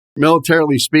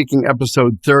Militarily Speaking,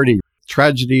 Episode 30,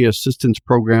 Tragedy Assistance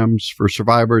Programs for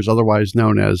Survivors, otherwise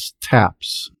known as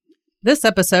TAPS. This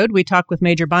episode, we talk with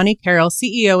Major Bonnie Carroll,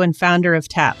 CEO and founder of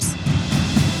TAPS.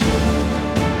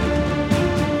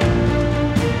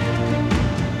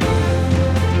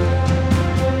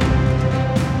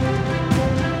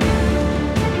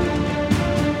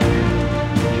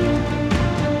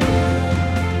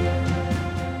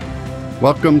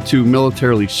 Welcome to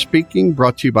Militarily Speaking,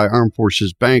 brought to you by Armed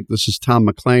Forces Bank. This is Tom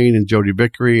McLean and Jody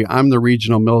Vickery. I'm the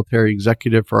Regional Military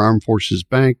Executive for Armed Forces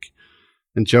Bank,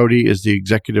 and Jody is the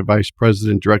Executive Vice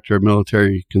President, Director of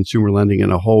Military Consumer Lending,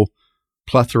 and a whole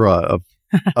plethora of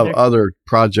other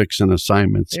projects and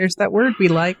assignments. There's that word we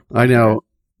like. I know.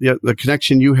 Yeah, the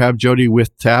connection you have, Jody,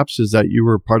 with TAPS is that you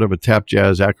were part of a tap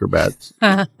jazz acrobats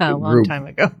a long time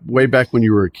ago. Way back when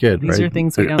you were a kid, These right? are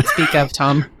things we don't speak of,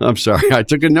 Tom. I'm sorry. I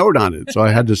took a note on it, so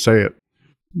I had to say it.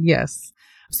 Yes.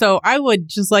 So I would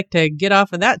just like to get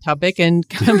off of that topic and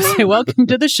say welcome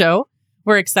to the show.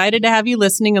 We're excited to have you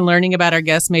listening and learning about our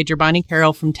guest, Major Bonnie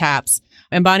Carroll from TAPS.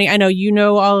 And Bonnie, I know you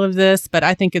know all of this, but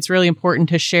I think it's really important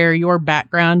to share your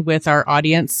background with our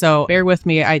audience. So bear with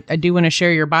me. I do want to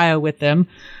share your bio with them.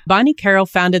 Bonnie Carroll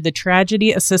founded the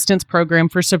Tragedy Assistance Program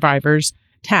for Survivors,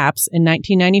 TAPS, in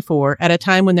 1994 at a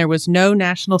time when there was no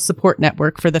national support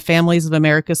network for the families of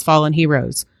America's fallen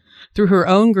heroes. Through her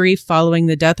own grief following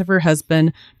the death of her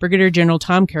husband, Brigadier General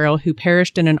Tom Carroll, who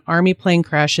perished in an Army plane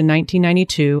crash in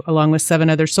 1992, along with 7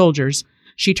 other soldiers,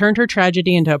 she turned her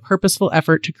tragedy into a purposeful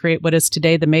effort to create what is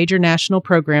today the major national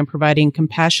program providing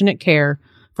compassionate care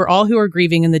for all who are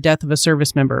grieving in the death of a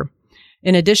service member.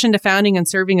 In addition to founding and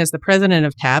serving as the president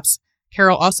of TAPS,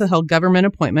 Carroll also held government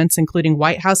appointments, including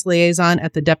White House liaison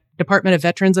at the Department of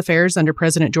Veterans Affairs under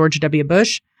President George W.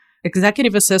 Bush,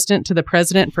 executive assistant to the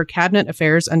president for cabinet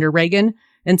affairs under Reagan,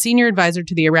 and senior advisor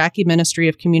to the Iraqi Ministry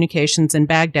of Communications in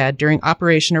Baghdad during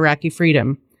Operation Iraqi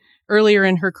Freedom. Earlier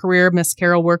in her career, Ms.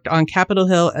 Carroll worked on Capitol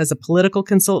Hill as a political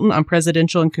consultant on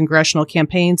presidential and congressional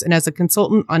campaigns and as a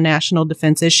consultant on national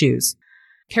defense issues.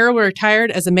 Carroll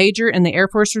retired as a major in the Air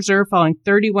Force Reserve following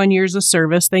 31 years of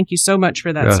service. Thank you so much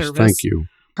for that service. Thank you.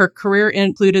 Her career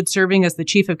included serving as the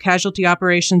Chief of Casualty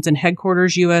Operations and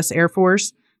Headquarters U.S. Air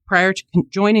Force. Prior to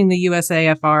joining the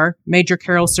USAFR, Major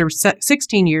Carroll served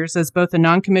 16 years as both a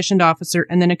non-commissioned officer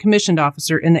and then a commissioned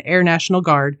officer in the Air National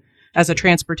Guard, as a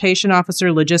transportation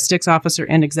officer, logistics officer,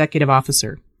 and executive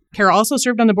officer. Carroll also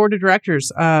served on the board of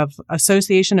directors of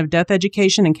Association of Death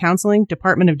Education and Counseling,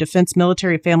 Department of Defense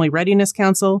Military Family Readiness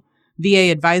Council, VA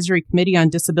Advisory Committee on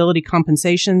Disability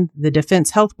Compensation, the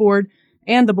Defense Health Board,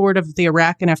 and the board of the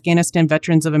Iraq and Afghanistan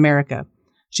Veterans of America.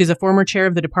 She's a former chair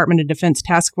of the Department of Defense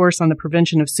Task Force on the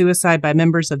Prevention of Suicide by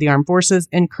Members of the Armed Forces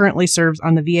and currently serves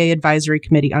on the VA Advisory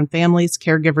Committee on Families,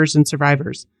 Caregivers, and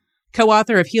Survivors.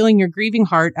 Co-author of Healing Your Grieving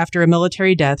Heart After a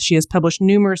Military Death, she has published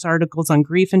numerous articles on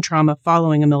grief and trauma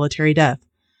following a military death.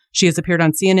 She has appeared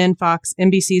on CNN, Fox,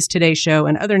 NBC's Today Show,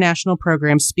 and other national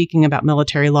programs speaking about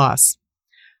military loss.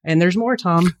 And there's more,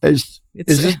 Tom. This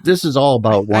is all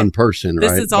about one person, right?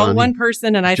 This is all Bonnie? One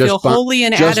person, and I Just feel wholly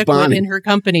inadequate in her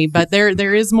company, but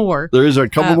there is more. There is a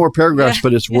couple more paragraphs,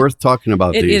 but it's worth talking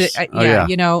about these.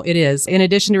 You know, it is. In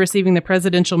addition to receiving the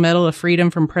Presidential Medal of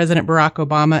Freedom from President Barack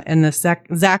Obama and the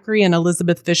Zachary and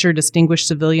Elizabeth Fisher Distinguished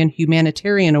Civilian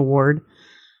Humanitarian Award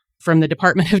from the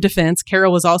Department of Defense,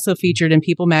 Carroll was also featured in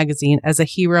People magazine as a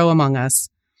hero among us.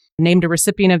 Named a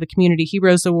recipient of the Community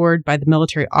Heroes Award by the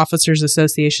Military Officers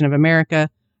Association of America,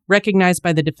 recognized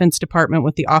by the Defense Department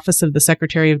with the Office of the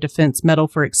Secretary of Defense Medal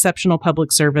for Exceptional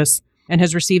Public Service, and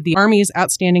has received the Army's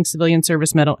Outstanding Civilian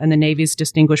Service Medal and the Navy's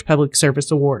Distinguished Public Service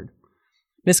Award.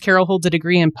 Ms. Carroll holds a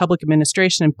degree in Public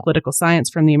Administration and Political Science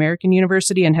from the American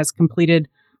University and has completed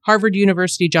Harvard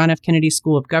University John F. Kennedy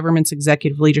School of Government's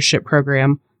Executive Leadership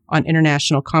Program on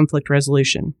International Conflict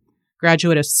Resolution.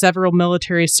 Graduate of several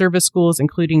military service schools,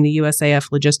 including the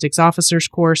USAF Logistics Officers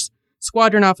Course,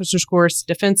 Squadron Officers Course,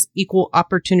 Defense Equal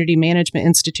Opportunity Management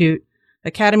Institute,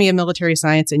 Academy of Military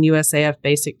Science, and USAF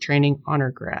Basic Training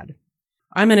Honor Grad.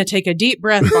 I'm going to take a deep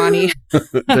breath, Bonnie.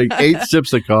 Take 8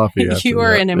 sips of coffee. You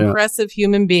are an impressive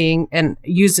human being, and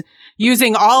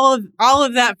using all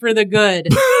of that for the good.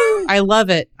 I love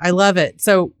it. I love it.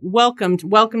 So welcome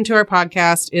to our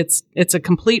podcast. It's a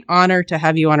complete honor to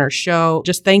have you on our show.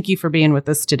 Just thank you for being with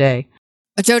us today.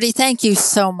 Jody, thank you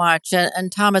so much.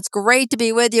 And Tom, it's great to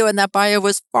be with you. And that bio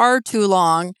was far too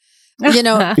long. You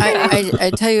know,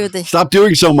 I tell you, stop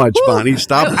doing so much, Bonnie.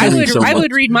 Stop doing so much. I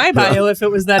would read my bio if it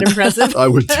was that impressive. I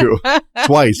would too.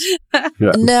 Twice.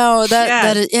 Yeah. No,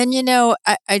 that is, and you know,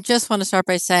 I just want to start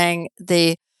by saying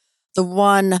the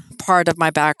one part of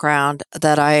my background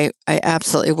that I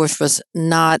absolutely wish was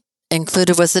not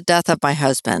included was the death of my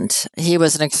husband. He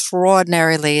was an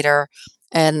extraordinary leader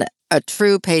and a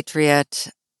true patriot.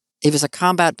 He was a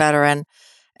combat veteran,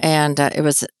 and it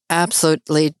was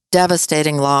absolutely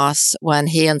devastating loss when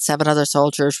he and 7 other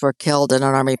soldiers were killed in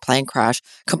an Army plane crash.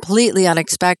 Completely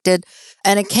unexpected.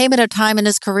 And it came at a time in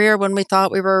his career when we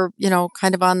thought we were,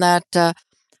 kind of on that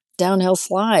downhill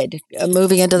slide,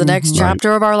 moving into the next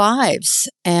chapter of our lives.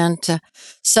 And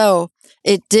so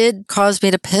it did cause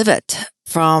me to pivot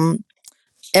from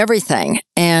everything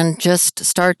and just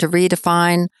start to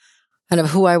redefine kind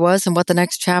of who I was and what the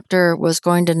next chapter was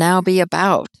going to now be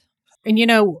about. And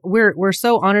we're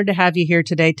so honored to have you here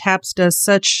today. TAPS does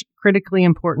such critically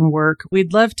important work.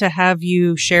 We'd love to have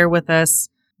you share with us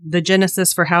the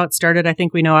genesis for how it started. I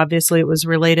think we know obviously it was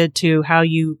related to how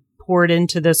you poured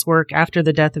into this work after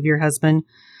the death of your husband,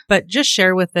 but just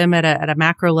share with them at a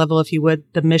macro level, if you would,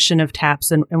 the mission of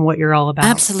TAPS and what you're all about.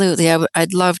 Absolutely.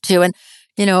 I'd love to. And,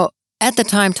 at the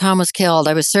time Tom was killed,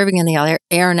 I was serving in the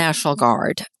Air National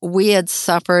Guard. We had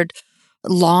suffered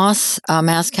loss,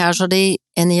 mass casualty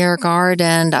in the Air Guard,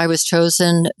 and I was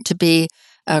chosen to be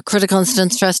a critical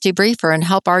incident stress debriefer and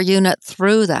help our unit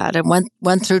through that, and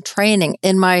went through training.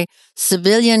 In my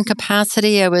civilian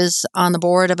capacity, I was on the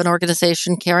board of an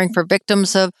organization caring for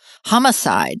victims of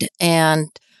homicide and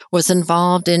was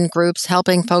involved in groups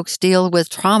helping folks deal with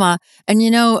trauma. And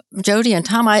Jody and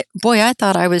Tom, I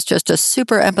thought I was just a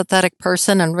super empathetic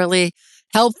person and really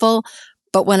helpful.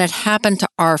 But when it happened to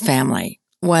our family,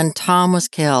 when Tom was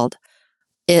killed,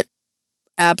 it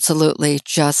absolutely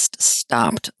just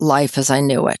stopped life as I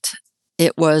knew it.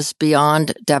 It was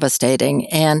beyond devastating.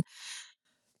 And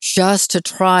just to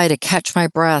try to catch my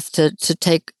breath, to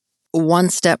take one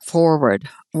step forward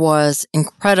was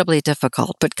incredibly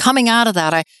difficult. But coming out of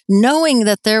that, knowing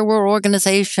that there were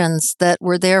organizations that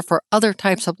were there for other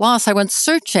types of loss, I went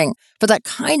searching for that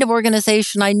kind of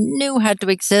organization I knew had to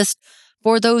exist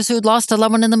for those who'd lost a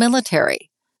loved one in the military.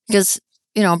 Because,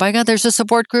 by God, there's a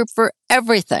support group for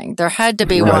everything. There had to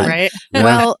be one. Right? Yeah.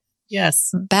 Well,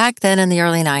 yes. Back then in the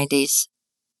early 90s,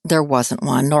 there wasn't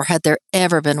one, nor had there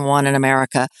ever been one in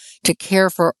America to care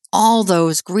for all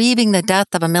those grieving the death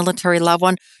of a military loved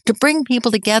one, to bring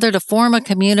people together to form a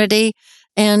community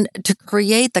and to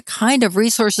create the kind of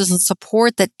resources and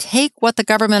support that take what the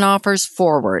government offers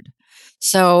forward.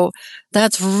 So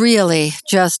that's really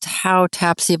just how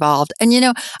TAPS evolved. And,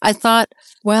 I thought,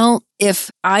 well, if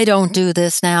I don't do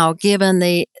this now, given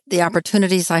the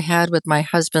opportunities I had with my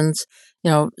husband's,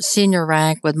 senior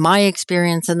rank, with my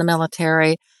experience in the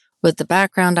military, with the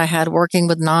background I had working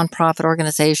with nonprofit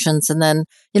organizations, and then,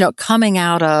 coming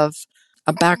out of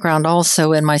a background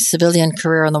also in my civilian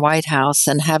career in the White House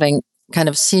and having kind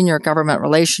of senior government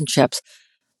relationships,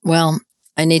 well,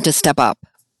 I need to step up.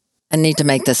 I need to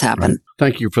make this happen. Right.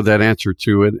 Thank you for that answer,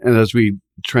 too. And as we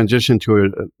transition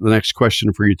to the next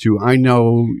question for you, too, I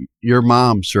know your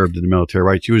mom served in the military,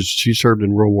 right? She served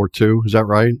in World War II. Is that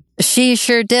right? She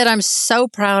sure did. I'm so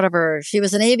proud of her. She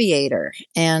was an aviator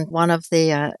and one of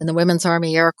the in the Women's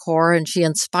Army Air Corps, and she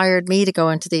inspired me to go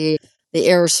into the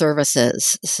air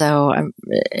services. So I'm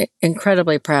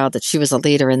incredibly proud that she was a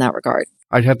leader in that regard.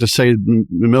 I'd have to say the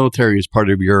military is part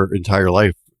of your entire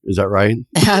life. Is that right?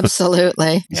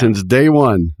 Absolutely. Since day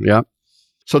one. Yeah.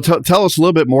 So tell us a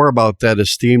little bit more about that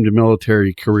esteemed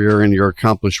military career and your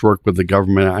accomplished work with the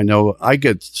government. I know I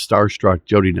get starstruck.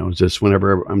 Jody knows this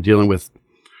whenever I'm dealing with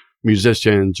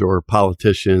musicians or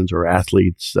politicians or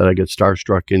athletes, that I get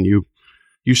starstruck. And you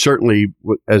certainly,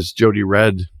 as Jody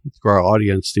read to our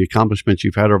audience, the accomplishments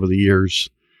you've had over the years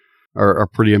are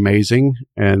pretty amazing.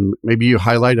 And maybe you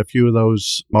highlight a few of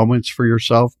those moments for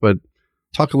yourself, but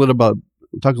talk a little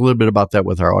bit about that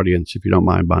with our audience, if you don't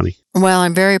mind, Bonnie. Well,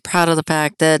 I'm very proud of the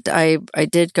fact that I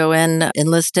did go in,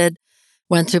 enlisted,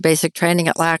 went through basic training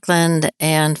at Lackland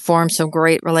and formed some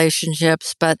great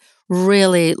relationships, but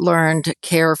really learned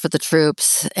care for the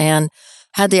troops and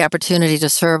had the opportunity to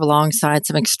serve alongside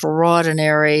some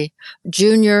extraordinary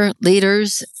junior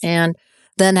leaders, and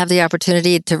then have the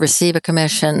opportunity to receive a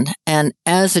commission. And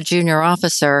as a junior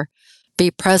officer, be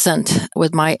present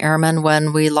with my airmen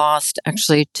when we lost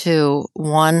actually two.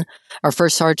 One, our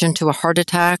first sergeant to a heart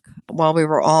attack while we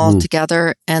were all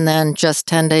together. And then just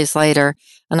 10 days later,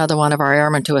 another one of our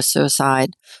airmen to a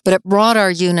suicide. But it brought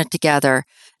our unit together.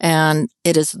 And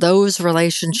it is those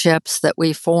relationships that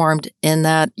we formed in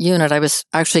that unit. I was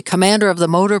actually commander of the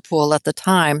motor pool at the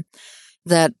time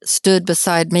that stood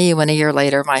beside me when a year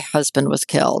later my husband was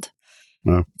killed.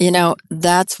 Wow.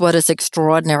 That's what is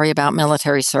extraordinary about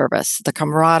military service, the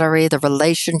camaraderie, the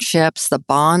relationships, the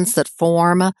bonds that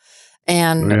form.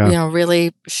 and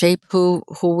really shape who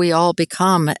we all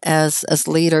become as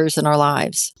leaders in our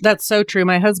lives. That's so true.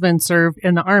 My husband served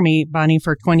in the Army, Bonnie,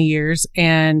 for 20 years,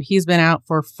 and he's been out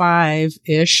for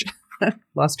 5-ish.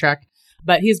 Lost track.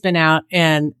 But he's been out,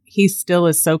 and he still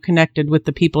is so connected with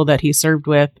the people that he served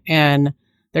with. And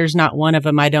there's not one of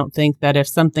them, I don't think, that if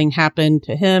something happened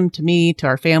to him, to me, to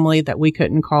our family, that we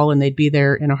couldn't call and they'd be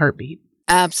there in a heartbeat.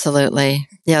 Absolutely.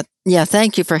 Yeah. Yeah.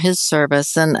 Thank you for his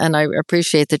service. And I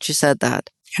appreciate that you said that.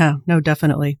 Yeah, no,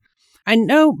 definitely. I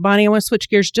know, Bonnie, I want to switch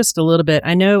gears just a little bit.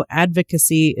 I know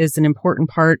advocacy is an important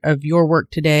part of your work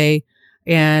today.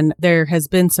 And there has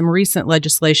been some recent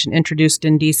legislation introduced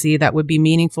in DC that would be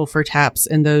meaningful for TAPS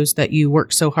and those that you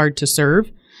work so hard to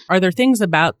serve. Are there things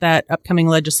about that upcoming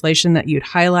legislation that you'd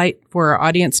highlight for our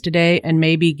audience today and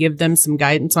maybe give them some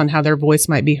guidance on how their voice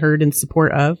might be heard in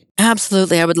support of?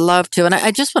 Absolutely. I would love to. And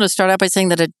I just want to start out by saying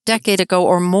that a decade ago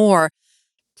or more,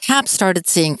 TAPS started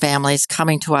seeing families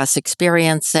coming to us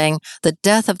experiencing the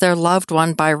death of their loved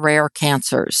one by rare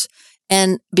cancers.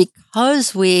 And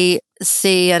because we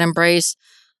see and embrace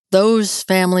those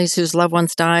families whose loved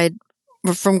ones died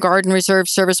from Guard and Reserve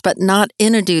service, but not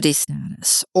in a duty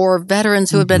status, or veterans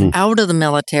who have been out of the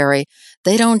military,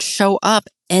 they don't show up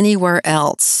anywhere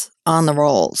else on the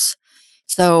rolls.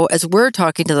 So as we're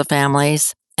talking to the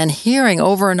families and hearing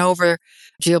over and over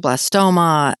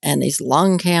glioblastoma and these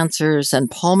lung cancers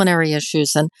and pulmonary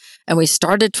issues, and we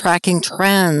started tracking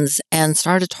trends and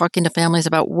started talking to families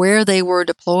about where they were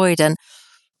deployed and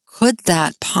could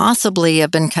that possibly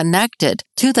have been connected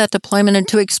to that deployment and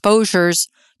to exposures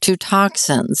to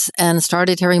toxins, and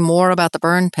started hearing more about the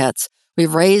burn pits. We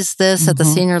raised this at the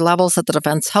senior levels at the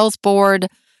Defense Health Board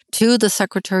to the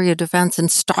Secretary of Defense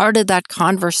and started that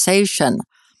conversation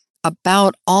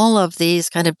about all of these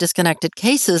kind of disconnected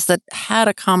cases that had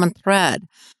a common thread.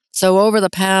 So over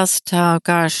the past,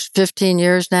 15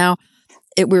 years now,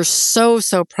 we're so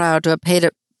proud to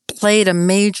have played a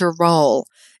major role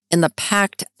in the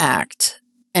PACT Act.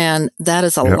 And that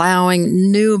is allowing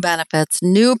new benefits,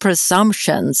 new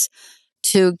presumptions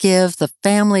to give the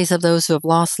families of those who have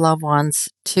lost loved ones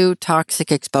to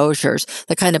toxic exposures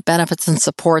the kind of benefits and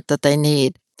support that they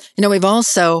need. We've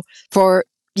also, for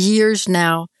years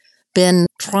now, been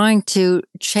trying to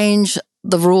change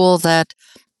the rule that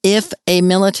if a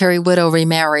military widow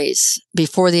remarries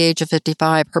before the age of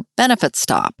 55, her benefits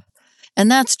stop.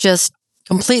 And that's just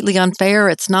completely unfair.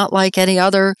 It's not like any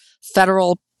other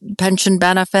federal pension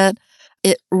benefit.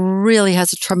 It really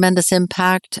has a tremendous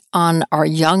impact on our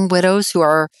young widows who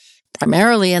are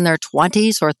primarily in their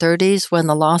 20s or 30s when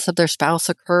the loss of their spouse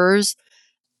occurs.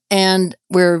 And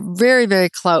we're very, very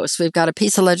close. We've got a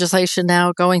piece of legislation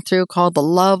now going through called the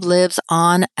Love Lives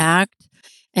On Act.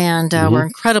 And we're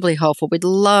incredibly hopeful. We'd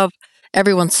love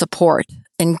everyone's support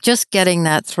in just getting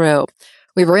that through.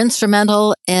 We were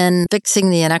instrumental in fixing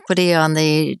the inequity on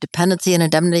the dependency and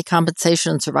indemnity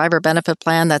compensation and survivor benefit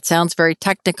plan. That sounds very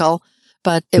technical,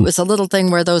 but it was a little thing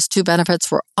where those two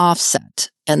benefits were offset.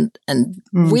 And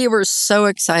we were so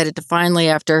excited to finally,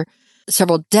 after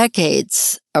several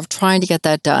decades of trying to get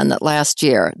that done, that last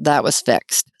year that was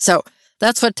fixed. So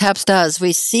that's what TAPS does.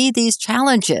 We see these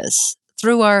challenges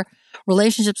through our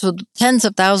relationships with tens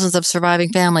of thousands of surviving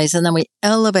families, and then we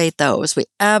elevate those. We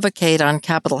advocate on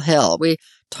Capitol Hill. We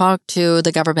talk to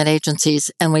the government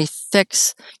agencies, and we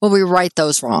right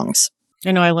those wrongs.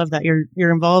 I know, I love that.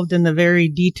 You're involved in the very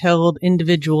detailed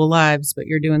individual lives, but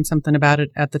you're doing something about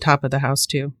it at the top of the house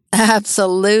too.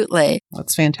 Absolutely.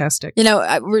 That's fantastic.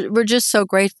 We're just so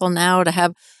grateful now to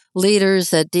have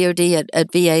leaders at DOD,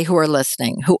 at VA who are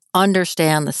listening, who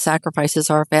understand the sacrifices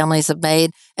our families have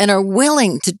made and are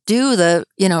willing to do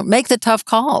make the tough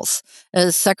calls,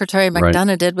 as Secretary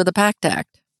McDonough did with the PACT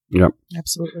Act. Yep.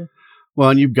 Absolutely. Well,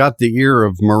 and you've got the ear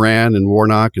of Moran and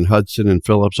Warnock and Hudson and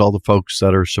Phillips, all the folks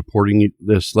that are supporting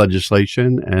this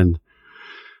legislation. And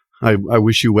I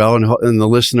wish you well. And the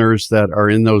listeners that are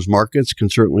in those markets can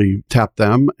certainly tap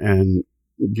them and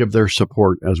give their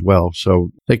support as well.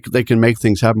 So they can make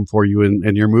things happen for you.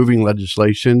 And you're moving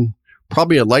legislation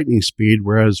probably at lightning speed.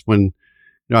 Whereas when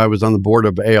I was on the board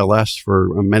of ALS for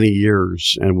many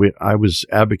years, and I was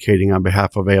advocating on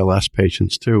behalf of ALS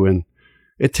patients too. And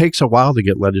it takes a while to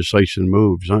get legislation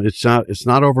moved. It's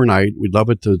not overnight. We'd love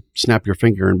it to snap your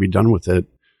finger and be done with it.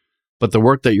 But the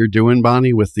work that you're doing,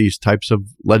 Bonnie, with these types of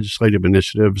legislative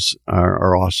initiatives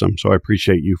are awesome. So I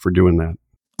appreciate you for doing that.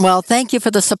 Well, thank you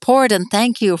for the support, and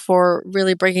thank you for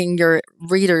really bringing your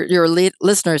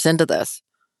listeners into this.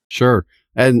 Sure.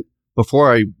 And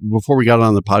before we got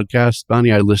on the podcast,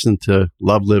 Bonnie, I listened to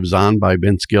Love Lives On by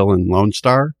Vince Gill and Lone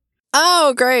Star.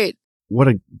 Oh, great.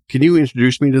 Can you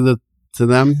introduce me to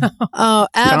them? Oh,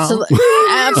 absolutely.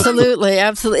 Absolutely.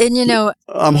 And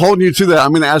I'm holding you to that.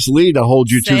 I'm going to ask Lee to hold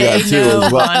you to that too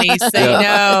as well. Bonnie, say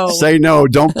no. Say no.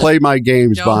 Don't play my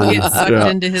games, Don't Bonnie. get sucked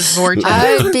into his vortex.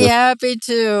 I'd be happy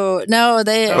to. No,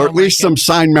 they. Or at least some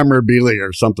signed memorabilia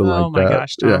or something like that. Oh my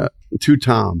gosh, Tom. Yeah. To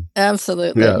Tom.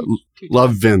 Absolutely. Yeah.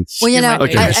 Love Vince. Well,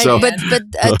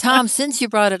 Okay, Tom, since you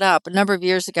brought it up a number of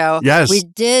years ago, yes, we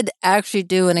did actually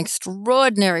do an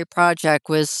extraordinary project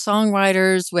with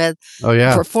songwriters, with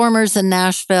performers in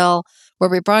Nashville,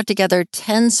 where we brought together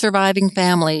 10 surviving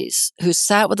families who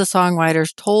sat with the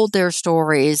songwriters, told their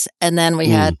stories, and then we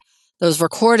had those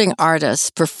recording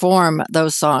artists perform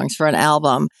those songs for an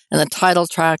album, and the title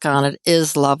track on it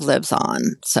is Love Lives On.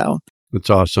 So it's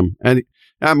awesome. And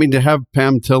I mean, to have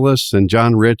Pam Tillis and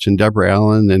John Rich and Deborah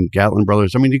Allen and Gatlin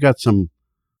Brothers, I mean, you got some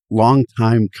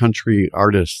longtime country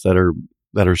artists that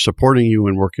are supporting you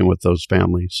and working with those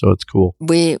families. So it's cool.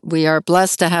 We are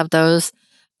blessed to have those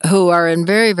who are in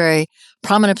very, very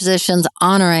prominent positions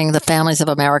honoring the families of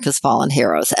America's fallen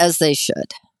heroes, as they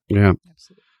should. Yeah.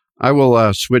 I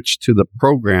will switch to the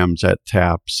programs at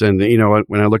TAPS. And,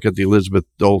 when I look at the Elizabeth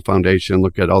Dole Foundation,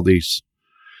 look at all these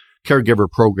caregiver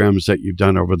programs that you've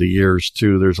done over the years,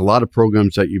 too, there's a lot of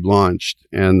programs that you've launched,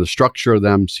 and the structure of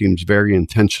them seems very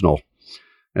intentional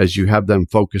as you have them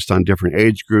focused on different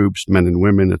age groups, men and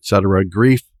women, etc.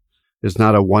 Grief is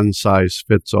not a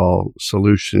one-size-fits-all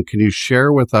solution. Can you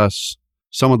share with us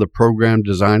some of the program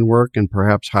design work and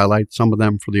perhaps highlight some of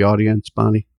them for the audience,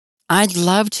 Bonnie? I'd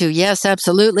love to. Yes,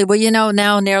 absolutely. Well,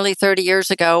 now nearly 30 years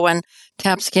ago when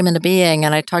TAPS came into being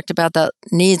and I talked about the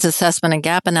needs assessment and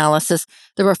gap analysis,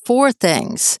 there were 4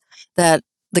 things that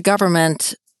the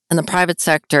government and the private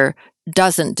sector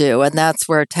doesn't do, and that's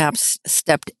where TAPS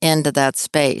stepped into that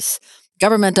space.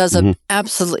 Government does an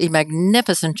absolutely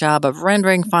magnificent job of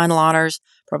rendering final honors,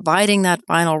 providing that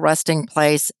final resting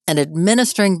place, and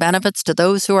administering benefits to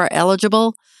those who are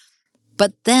eligible.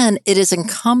 But then it is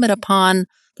incumbent upon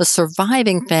the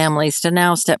surviving families to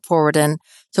now step forward and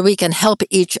so we can help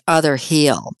each other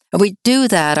heal. And we do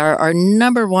that. Our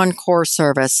number one core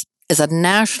service is a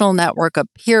national network of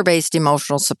peer-based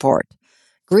emotional support.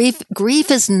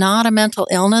 Grief is not a mental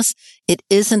illness. It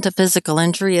isn't a physical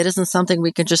injury. It isn't something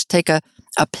we can just take a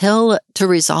pill to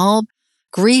resolve.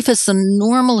 Grief is the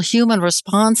normal human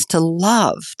response to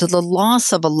love, to the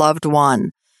loss of a loved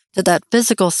one, to that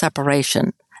physical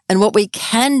separation. And what we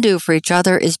can do for each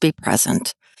other is be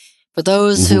present. For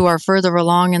those who are further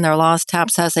along in their loss,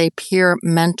 TAPS has a peer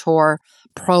mentor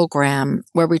program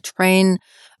where we train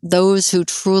those who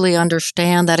truly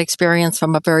understand that experience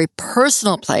from a very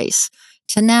personal place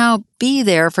to now be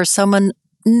there for someone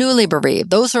newly bereaved.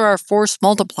 Those are our force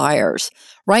multipliers.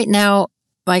 Right now,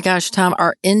 my gosh, Tom,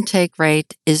 our intake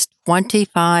rate is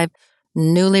 25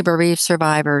 newly bereaved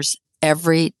survivors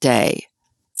every day.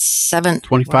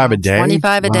 25 a day?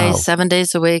 25 a day, 7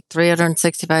 days a week,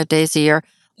 365 days a year.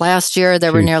 Last year,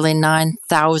 there were nearly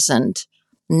 9,000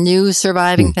 new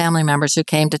surviving family members who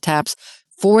came to TAPS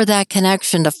for that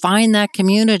connection, to find that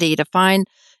community, to find,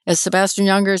 as Sebastian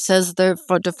Younger says,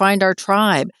 to find our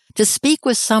tribe, to speak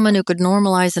with someone who could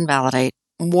normalize and validate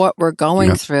what we're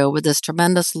going through with this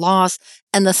tremendous loss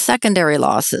and the secondary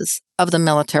losses of the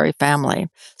military family.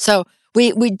 So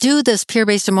we do this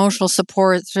peer-based emotional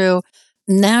support through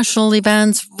national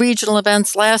events, regional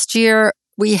events. Last year,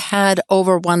 we had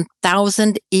over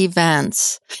 1,000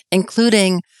 events,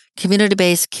 including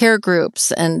community-based care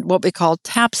groups and what we call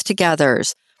TAPS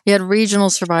Togethers. We had regional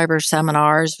survivor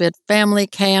seminars. We had family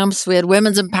camps. We had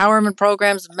women's empowerment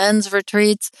programs, men's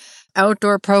retreats,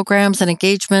 outdoor programs, and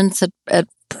engagements at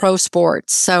pro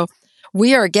sports. So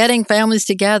we are getting families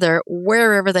together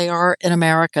wherever they are in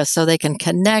America so they can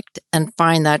connect and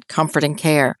find that comfort and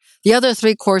care. The other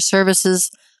 3 core services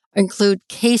include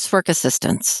casework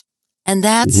assistance, and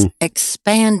that's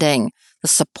expanding the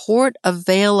support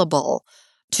available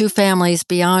to families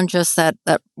beyond just that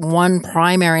one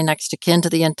primary next of kin to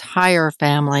the entire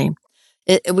family.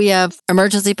 We have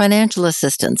emergency financial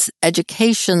assistance,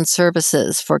 education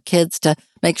services for kids to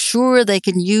make sure they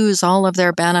can use all of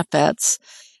their benefits,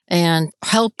 and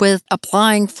help with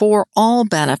applying for all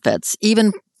benefits,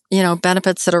 even,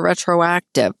 benefits that are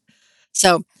retroactive.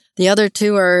 So the other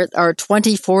 2 are our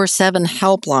 24/7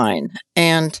 helpline.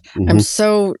 And I'm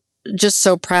so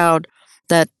proud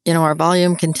that, our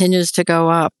volume continues to go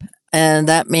up. And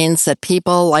that means that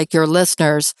people like your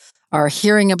listeners are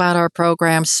hearing about our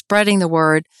program, spreading the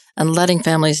word, and letting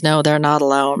families know they're not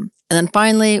alone. And then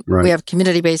finally, we have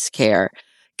community-based care,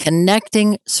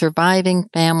 connecting surviving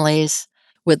families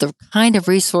with the kind of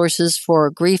resources for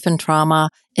grief and trauma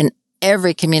in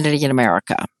every community in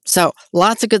America. So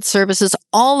lots of good services,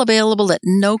 all available at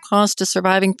no cost to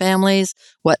surviving families.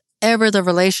 whatever the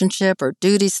relationship or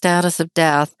duty status of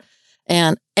death.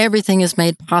 And everything is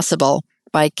made possible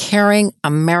by caring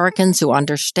Americans who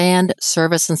understand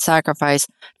service and sacrifice,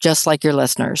 just like your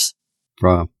listeners.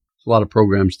 Wow. A lot of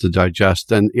programs to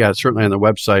digest. And yeah, certainly on the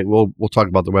website, we'll talk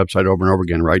about the website over and over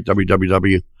again, right?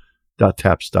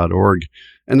 www.taps.org.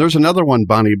 And there's another one,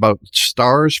 Bonnie, about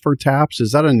Stars for Taps.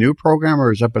 Is that a new program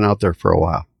or has that been out there for a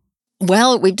while?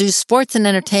 Well, we do sports and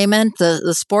entertainment.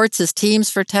 The sports is Teams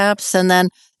for Taps, and then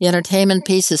the entertainment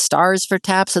piece is Stars for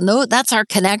Taps. And that's our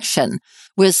connection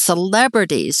with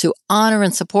celebrities who honor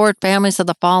and support families of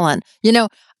the fallen. You know,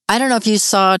 I don't know if you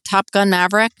saw Top Gun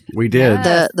Maverick. We did.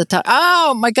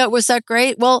 Oh my God, was that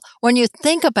great? Well, when you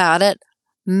think about it,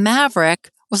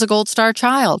 Maverick was a Gold Star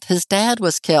child. His dad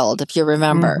was killed, if you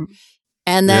remember. Mm-hmm.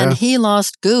 And then he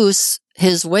lost Goose,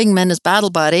 his wingman, his battle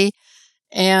buddy,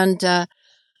 and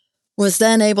was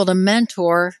then able to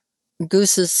mentor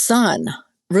Goose's son,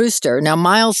 Rooster. Now,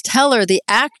 Miles Teller, the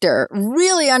actor,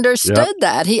 really understood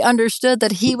that. He understood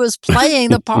that he was playing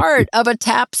the part of a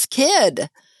TAPS kid.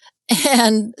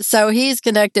 And so he's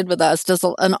connected with us, does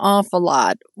an awful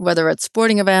lot, whether it's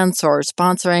sporting events or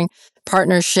sponsoring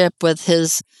partnership with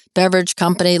his beverage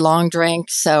company, Long Drink.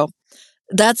 So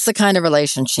that's the kind of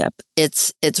relationship.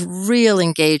 It's real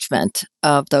engagement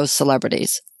of those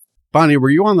celebrities. Bonnie, were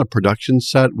you on the production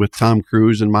set with Tom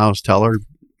Cruise and Miles Teller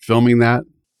filming that?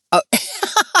 Oh,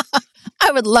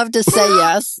 I would love to say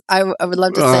yes. I would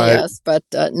love to say yes, but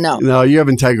no. No, you have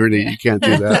integrity. You can't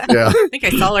do that. Yeah. I think I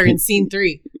saw her in scene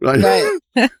 3. Right.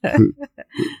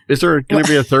 Is there going to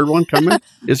be a third one coming?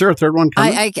 Is there a third one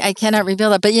coming? I cannot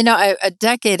reveal that. But, you know, a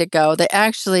decade ago,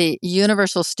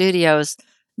 Universal Studios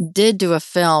did do a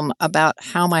film about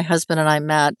how my husband and I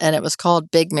met, and it was called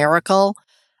Big Miracle.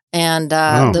 And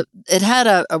it had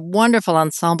a wonderful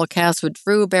ensemble cast with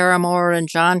Drew Barrymore and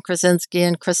John Krasinski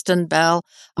and Kristen Bell.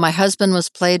 My husband was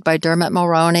played by Dermot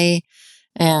Mulroney.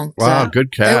 And wow,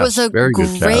 good cast. It was a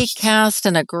great cast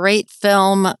and a great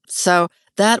film. So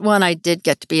that one I did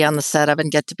get to be on the set of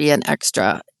and get to be an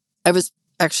extra. I was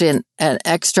actually an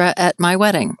extra at my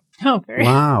wedding. Oh, very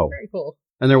cool.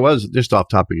 And there was, just off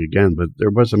topic again, but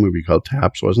there was a movie called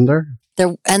Taps, wasn't there?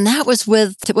 And that was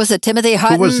was it Timothy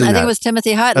Hutton? I think it was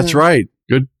Timothy Hutton. That's right.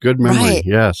 Good memory. Right.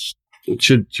 Yes.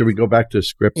 Should we go back to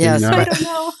scripting now? I don't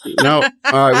know. No.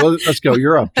 All right. Well, let's go.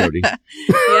 You're up, Jody.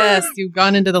 Yes, you've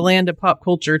gone into the land of pop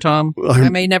culture, Tom. I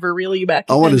may never reel you back.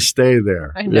 I want to stay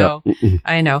there. I know. Yeah.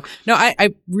 I know. No,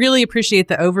 I really appreciate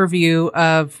the overview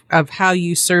of how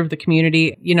you serve the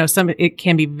community. You know, it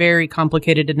can be very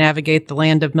complicated to navigate the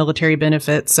land of military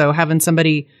benefits. So having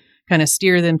somebody kind of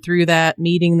steer them through that,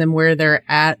 meeting them where they're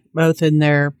at, both in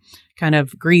their kind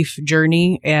of grief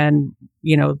journey and,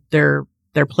 you know, their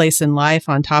place in life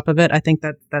on top of it. I think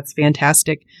that's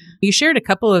fantastic. You shared a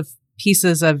couple of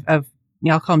pieces of I'll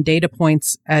call them data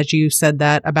points, as you said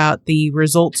that, about the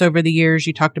results over the years.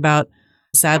 You talked about,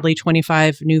 sadly,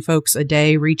 25 new folks a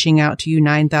day reaching out to you,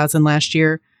 9,000 last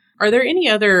year. Are there any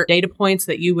other data points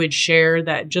that you would share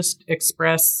that just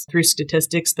express through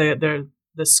statistics the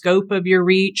scope of your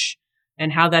reach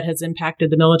and how that has impacted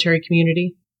the military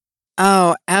community?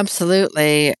 Oh,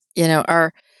 absolutely. You know,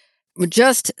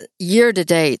 just year to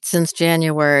date, since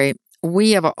January,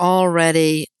 we have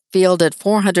already fielded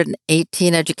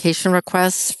 418 education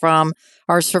requests from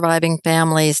our surviving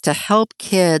families to help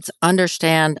kids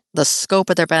understand the scope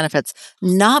of their benefits.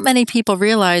 Not many people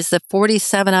realize that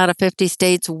 47 out of 50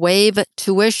 states waive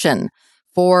tuition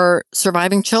for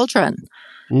surviving children.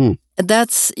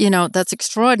 That's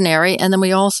extraordinary. And then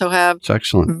we also have a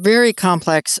very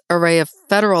complex array of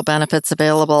federal benefits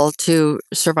available to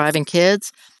surviving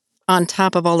kids, on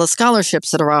top of all the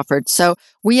scholarships that are offered. So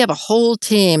we have a whole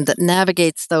team that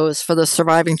navigates those for the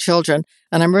surviving children.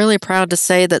 And I'm really proud to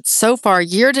say that so far,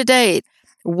 year to date,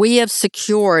 we have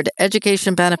secured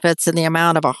education benefits in the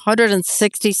amount of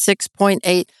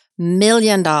 $166.8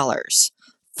 million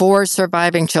for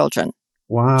surviving children.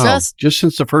 Wow. Just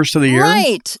since the first of the year?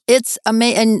 Right. It's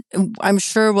amazing. And I'm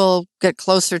sure we'll get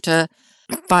closer to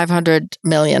 500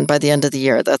 million by the end of the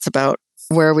year. That's about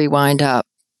where we wind up.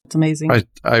 It's amazing.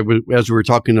 As we were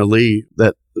talking to Lee,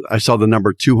 that I saw the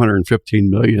number 215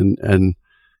 million, and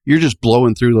you're just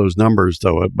blowing through those numbers.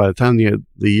 Though by the time the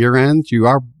year ends, you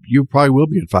probably will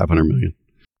be at 500 million.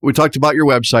 We talked about your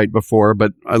website before,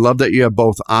 but I love that you have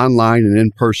both online and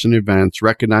in-person events,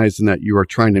 recognizing that you are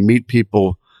trying to meet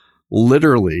people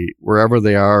literally wherever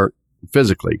they are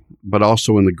physically, but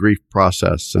also in the grief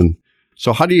process. And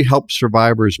so, how do you help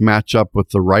survivors match up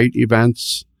with the right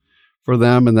events for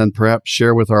them, and then perhaps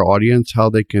share with our audience how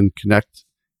they can connect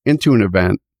into an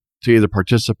event to either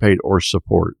participate or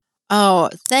support? Oh,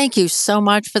 thank you so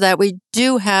much for that. We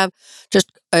do have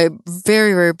just a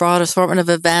very, very broad assortment of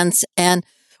events. And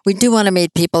we do want to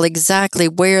meet people exactly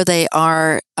where they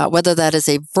are, whether that is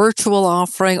a virtual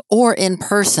offering or in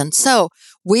person. So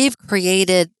we've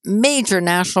created major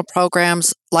national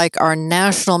programs like our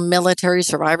National Military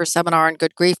Survivor Seminar and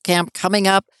Good Grief Camp coming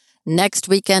up next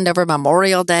weekend over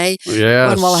Memorial Day, Yes.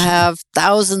 when we'll have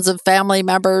thousands of family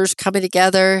members coming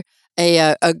together.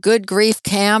 A good grief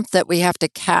camp that we have to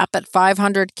cap at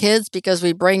 500 kids because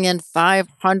we bring in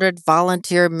 500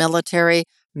 volunteer military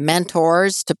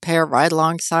mentors to pair right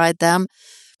alongside them.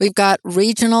 We've got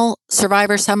regional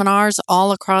survivor seminars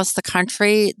all across the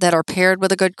country that are paired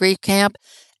with a good grief camp.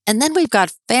 And then we've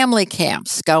got family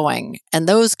camps going, and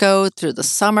those go through the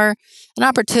summer, an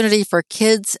opportunity for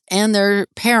kids and their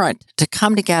parent to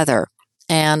come together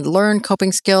and learn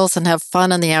coping skills and have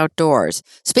fun in the outdoors.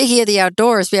 Speaking of the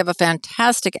outdoors, we have a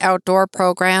fantastic outdoor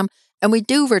program, and we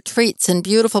do retreats in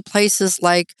beautiful places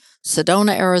like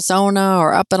Sedona, Arizona,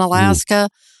 or up in Alaska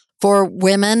for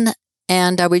women.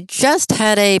 And we just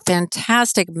had a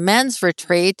fantastic men's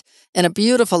retreat in a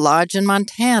beautiful lodge in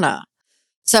Montana.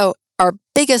 So our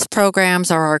biggest programs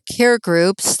are our care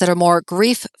groups that are more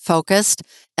grief focused,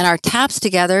 and our TAPS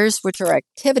togethers, which are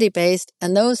activity based,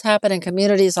 and those happen in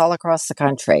communities all across the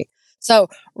country. So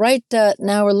right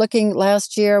now we're looking,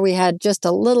 last year we had just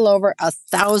a little over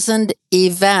 1,000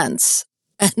 events.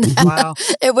 And Wow.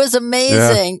 it was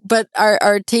amazing, but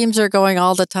our teams are going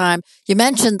all the time. You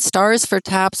mentioned Stars for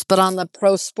TAPS, but on the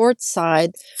pro sports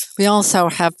side, we also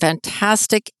have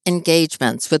fantastic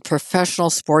engagements with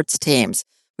professional sports teams.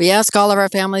 We ask all of our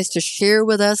families to share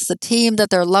with us the team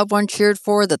that their loved one cheered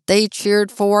for, that they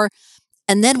cheered for,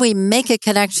 and then we make a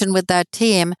connection with that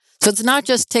team. So it's not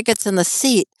just tickets in the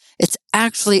seat, it's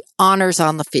actually honors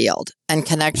on the field and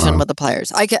connection with the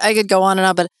players. I could go on and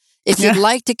on, but if you'd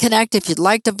like to connect, if you'd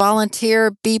like to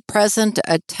volunteer, be present,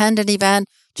 attend an event,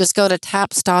 just go to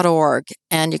taps.org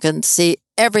and you can see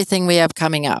everything we have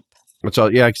coming up. So,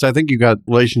 yeah, because I think you got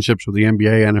relationships with the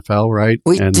NBA, NFL, right?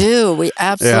 We do. We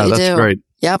absolutely do. Yeah, that's great.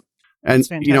 Yep. And,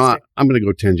 I'm going to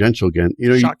go tangential again.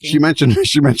 She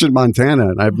mentioned Montana,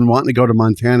 and I've been wanting to go to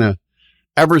Montana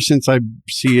ever since I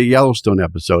see a Yellowstone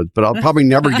episode. But I'll probably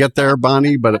never get there,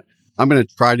 Bonnie, but I'm going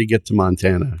to try to get to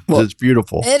Montana. Well, it's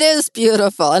beautiful. It is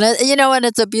beautiful. And, and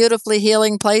it's a beautifully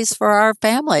healing place for our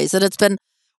families. And it's been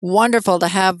wonderful to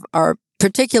have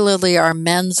particularly our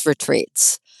men's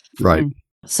retreats. Right.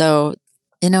 So,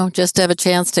 just to have a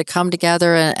chance to come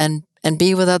together and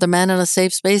be with other men in a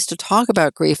safe space to talk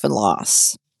about grief and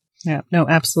loss. Yeah, no,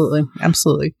 absolutely.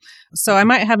 Absolutely. So I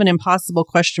might have an impossible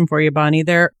question for you, Bonnie.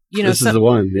 This is the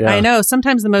one. Yeah. I know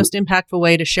sometimes the most impactful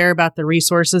way to share about the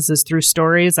resources is through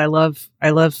stories. I love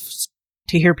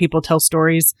to hear people tell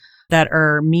stories that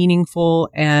are meaningful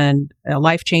and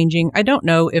life-changing. I don't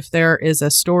know if there is a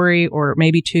story or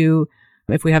maybe two,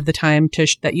 if we have the time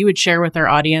that you would share with our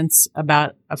audience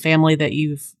about a family that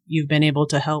you've been able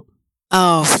to help.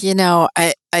 Oh,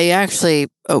 I actually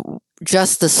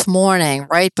just this morning,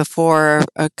 right before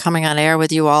coming on air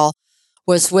with you all,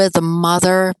 was with the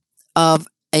mother of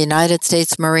a United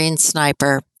States Marine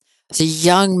sniper. It's a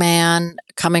young man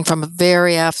coming from a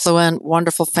very affluent,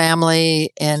 wonderful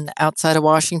family outside of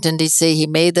Washington, D.C. He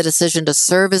made the decision to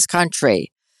serve his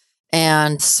country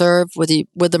and serve with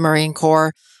the Marine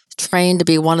Corps, trained to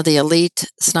be one of the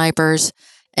elite snipers,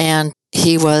 and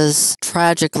he was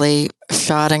tragically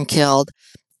shot and killed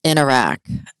in Iraq.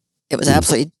 It was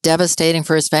absolutely devastating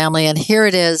for his family, and here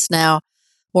it is now,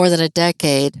 more than a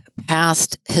decade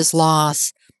past his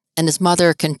loss, and his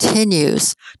mother continues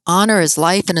to honor his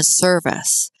life and his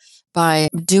service by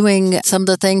doing some of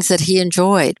the things that he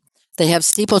enjoyed. They have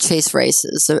steeplechase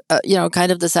races,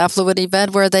 kind of this affluent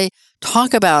event where they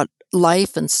talk about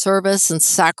life and service and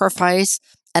sacrifice,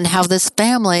 and how this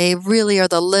family really are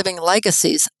the living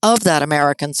legacies of that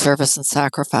American service and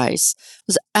sacrifice. It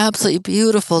was absolutely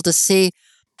beautiful to see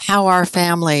how our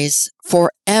families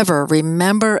forever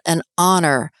remember and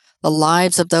honor the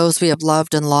lives of those we have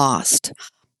loved and lost.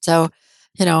 So,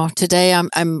 today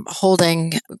I'm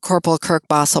holding Corporal Kirk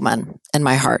Bosselman in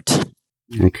my heart.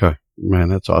 Okay. Man,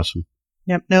 that's awesome.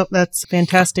 Yep. Nope. That's a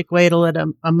fantastic way to let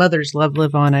a mother's love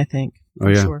live on, I think. Oh,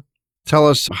 yeah. Sure. Tell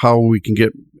us how we can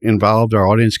get involved, our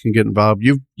audience can get involved.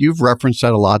 You've referenced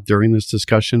that a lot during this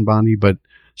discussion, Bonnie, but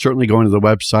certainly going to the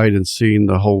website and seeing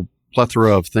the whole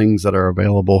plethora of things that are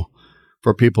available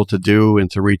for people to do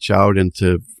and to reach out, and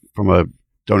from a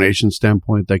donation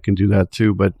standpoint, they can do that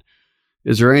too. But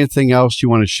is there anything else you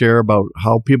want to share about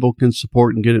how people can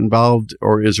support and get involved?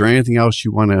 Or is there anything else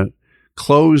you want to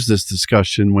close this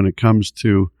discussion when it comes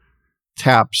to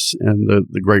TAPS and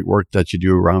the great work that you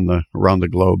do around the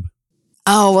globe?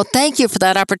 Oh, well, thank you for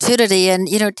that opportunity. And,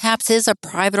 TAPS is a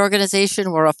private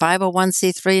organization. We're a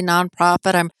 501c3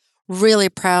 nonprofit. I'm really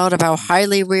proud of how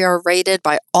highly we are rated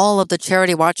by all of the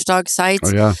charity watchdog Oh,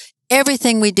 sites. yeah.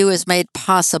 Everything we do is made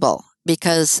possible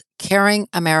because caring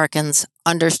Americans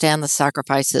understand the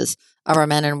sacrifices of our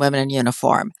men and women in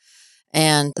uniform.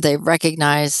 And they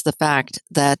recognize the fact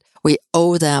that we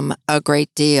owe them a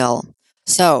great deal.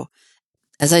 So,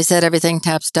 as I said, everything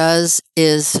TAPS does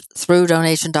is through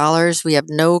donation dollars. We have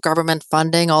no government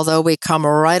funding, although we come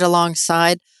right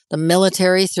alongside the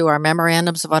military through our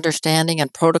memorandums of understanding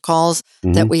and protocols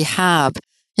that we have.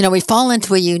 We fall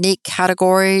into a unique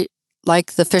category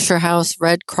like the Fisher House,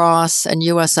 Red Cross, and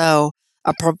USO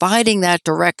of providing that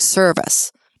direct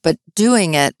service, but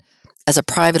doing it as a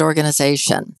private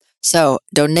organization. So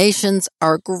donations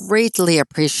are greatly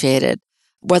appreciated.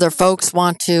 Whether folks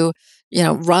want to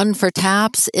run for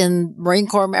TAPS in Marine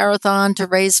Corps Marathon to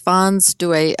raise funds,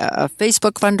 do a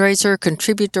Facebook fundraiser,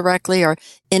 contribute directly, or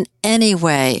in any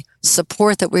way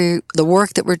support the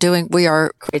work that we're doing, we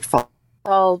are grateful.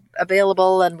 All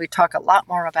available, and we talk a lot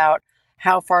more about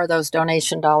how far those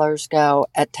donation dollars go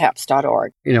at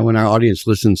taps.org. When our audience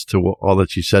listens to all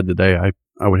that you said today,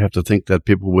 I would have to think that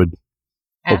people would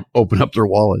open up their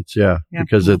wallets,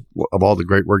 because of all the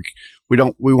great work.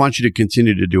 We want you to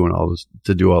continue to do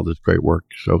all this great work.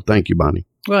 So thank you, Bonnie.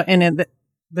 Well, and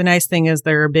the nice thing is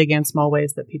there are big and small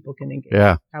ways that people can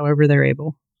engage, however they're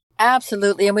able.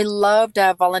 Absolutely, and we love to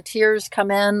have volunteers come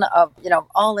in of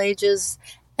all ages,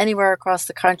 anywhere across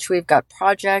the country. We've got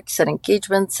projects and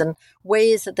engagements and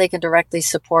ways that they can directly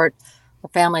support the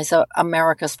families of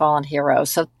America's fallen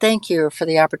heroes. So thank you for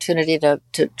the opportunity to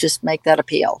just make that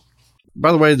appeal.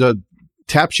 By the way, the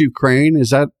TAPS Ukraine,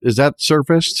 is that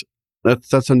surfaced?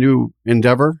 That's a new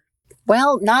endeavor?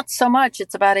 Well, not so much.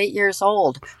 It's about 8 years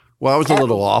old. Well, I was a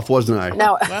little off, wasn't I?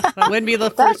 No, well, it wouldn't be the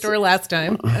first or last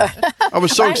time. I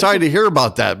was so excited to hear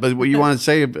about that. But you want to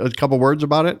say a couple words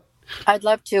about it? I'd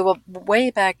love to. Well,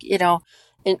 way back,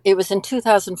 it was in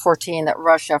 2014 that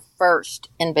Russia first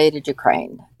invaded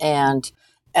Ukraine. And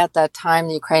at that time,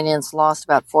 the Ukrainians lost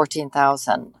about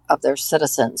 14,000 of their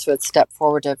citizens who had stepped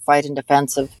forward to fight in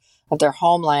defense of their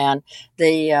homeland.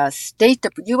 The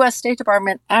U.S. State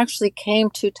Department actually came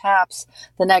to TAPS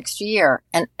the next year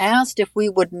and asked if we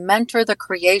would mentor the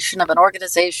creation of an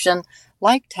organization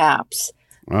like TAPS,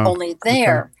 only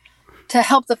there to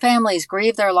help the families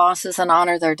grieve their losses and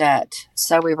honor their dead.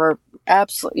 So we were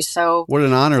absolutely so... What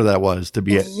an honor that was to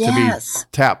be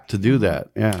tapped to do that.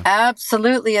 Yeah,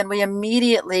 absolutely. And we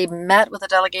immediately met with a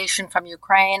delegation from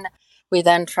Ukraine. We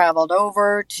then traveled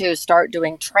over to start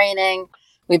doing training.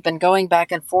 We've been going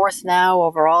back and forth now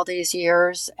over all these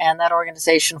years, and that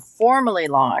organization formally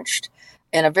launched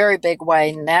in a very big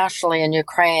way nationally in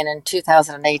Ukraine in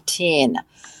 2018.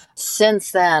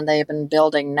 Since then, they've been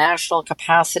building national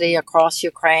capacity across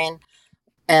Ukraine.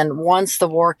 And once the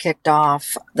war kicked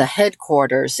off, the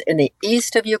headquarters in the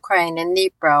east of Ukraine, in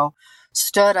Dnipro,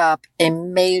 stood up a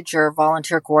major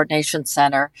volunteer coordination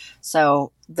center.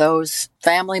 So those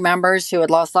family members who had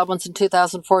lost loved ones in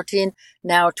 2014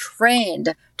 now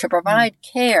trained to provide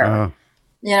care.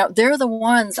 They're the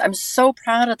ones, I'm so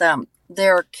proud of them.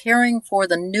 They're caring for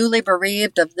the newly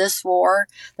bereaved of this war.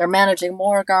 They're managing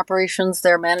morgue operations.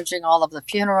 They're managing all of the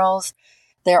funerals.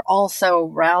 They're also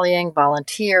rallying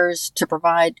volunteers to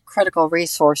provide critical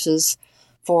resources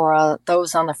for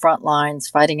those on the front lines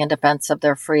fighting in defense of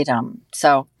their freedom.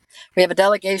 So we have a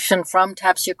delegation from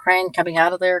TAPS Ukraine coming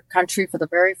out of their country for the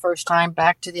very first time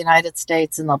back to the United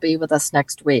States, and they'll be with us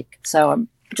next week. So I'm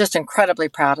just incredibly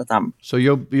proud of them. So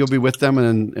you'll be with them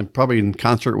and probably in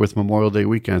concert with Memorial Day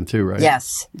weekend too, right?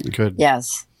 Yes. Good.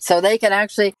 Yes. So they can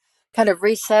actually kind of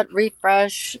reset,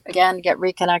 refresh, again, get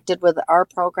reconnected with our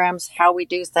programs, how we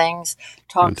do things,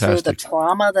 talk through the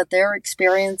trauma that they're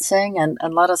experiencing and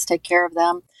let us take care of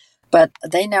them. But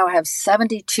they now have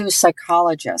 72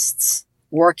 psychologists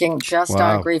working just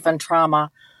on grief and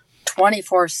trauma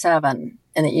 24/7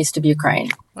 in the east of Ukraine.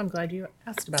 I'm glad you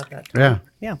asked about that.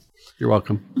 Yeah. You're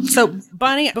welcome. So,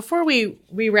 Bonnie, before we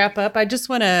wrap up, I just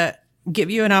want to give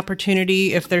you an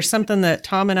opportunity. If there's something that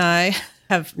Tom and I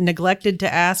have neglected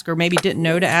to ask or maybe didn't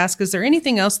know to ask, is there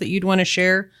anything else that you'd want to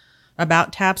share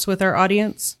about TAPS with our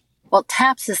audience? Well,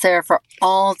 TAPS is there for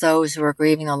all those who are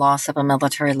grieving the loss of a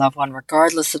military loved one,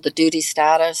 regardless of the duty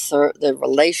status or the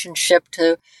relationship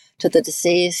to the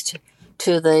deceased,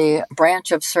 to the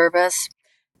branch of service.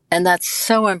 And that's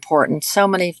so important. So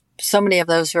many of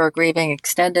those who are grieving,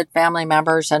 extended family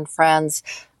members and friends,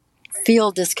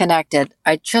 feel disconnected.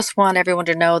 I just want everyone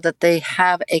to know that they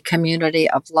have a community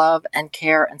of love and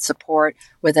care and support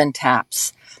within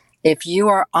TAPS. If you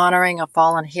are honoring a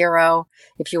fallen hero,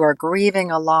 if you are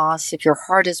grieving a loss, if your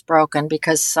heart is broken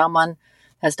because someone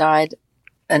has died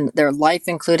and their life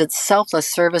included selfless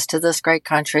service to this great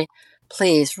country,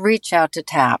 please reach out to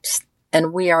TAPS,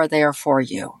 and we are there for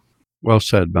you. Well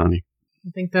said, Bonnie. I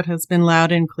think that has been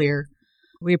loud and clear.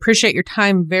 We appreciate your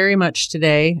time very much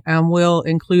today. We'll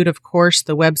include, of course,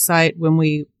 the website when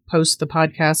we post the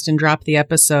podcast and drop the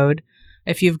episode.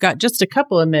 If you've got just a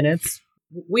couple of minutes,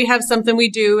 we have something we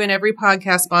do in every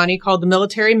podcast, Bonnie, called the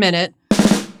Military Minute.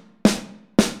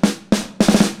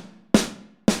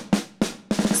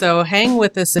 So hang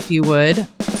with us if you would.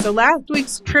 So last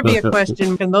week's trivia question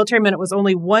in the Military Minute was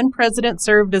only one president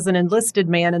served as an enlisted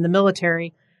man in the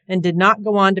military and did not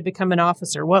go on to become an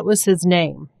officer. What was his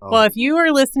name? Oh. Well, if you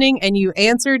are listening and you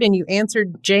answered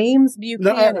James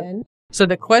Buchanan. So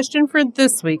the question for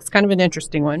this week's kind of an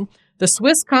interesting one. The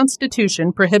Swiss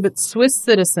Constitution prohibits Swiss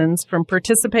citizens from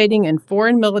participating in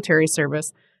foreign military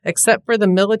service except for the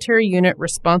military unit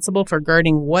responsible for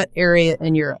guarding what area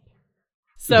in Europe?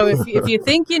 So if you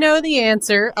think you know the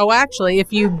answer,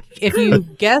 if you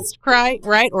guessed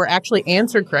right or actually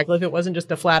answered correctly, if it wasn't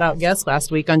just a flat out guess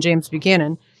last week on James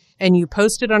Buchanan, and you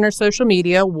posted on our social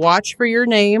media, watch for your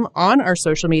name on our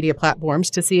social media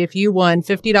platforms to see if you won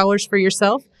 $50 for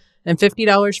yourself and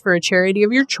 $50 for a charity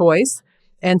of your choice.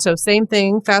 And so same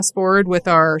thing, fast forward with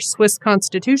our Swiss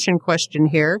Constitution question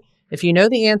here. If you know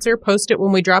the answer, post it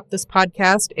when we drop this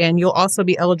podcast, and you'll also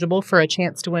be eligible for a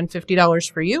chance to win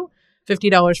 $50 for you,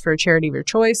 $50 for a charity of your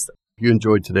choice. If you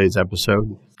enjoyed today's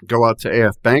episode, go out to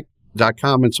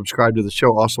afbank.com and subscribe to the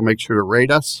show. Also, make sure to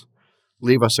rate us.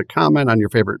 Leave us a comment on your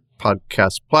favorite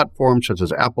podcast platforms such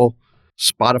as Apple,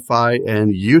 Spotify,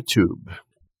 and YouTube.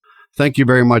 Thank you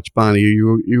very much, Bonnie.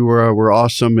 You were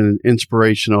awesome and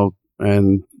inspirational,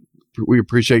 and we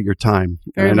appreciate your time.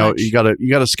 Very I know much. you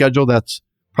got a schedule that's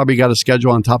probably got a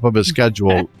schedule on top of a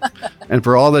schedule, and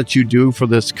for all that you do for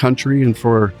this country and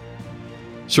for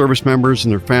service members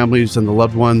and their families and the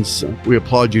loved ones, we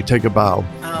applaud you. Take a bow.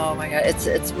 Oh my God,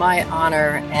 it's my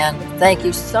honor, and thank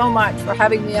you so much for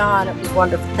having me on. It was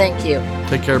wonderful. Thank you.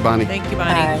 Take care, Bonnie. Thank you,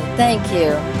 Bonnie. Thank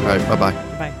you. All right, bye-bye.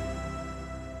 Bye.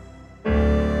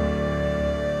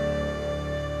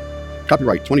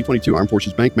 Copyright 2022 Armed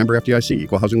Forces Bank, member FDIC,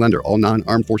 equal housing lender. All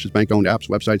non-Armed Forces Bank owned apps,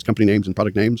 websites, company names, and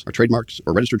product names are trademarks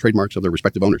or registered trademarks of their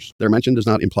respective owners. Their mention does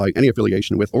not imply any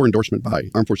affiliation with or endorsement by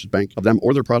Armed Forces Bank of them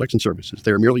or their products and services.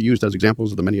 They are merely used as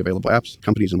examples of the many available apps,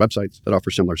 companies, and websites that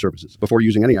offer similar services. Before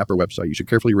using any app or website, you should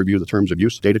carefully review the terms of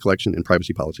use, data collection, and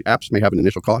privacy policy. Apps may have an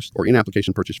initial cost or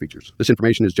in-application purchase features. This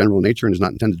information is general in nature and is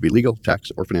not intended to be legal, tax,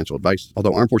 or financial advice.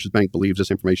 Although Armed Forces Bank believes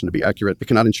this information to be accurate, it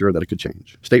cannot ensure that it could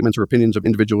change. Statements or opinions of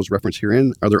individuals referenced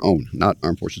herein are their own, not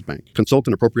Armed Forces Bank. Consult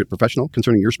an appropriate professional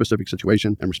concerning your specific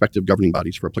situation and respective governing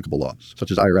bodies for applicable laws,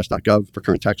 such as IRS.gov for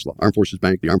current tax law. Armed Forces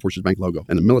Bank, the Armed Forces Bank logo,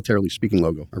 and the Militarily Speaking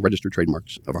logo are registered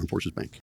trademarks of Armed Forces Bank.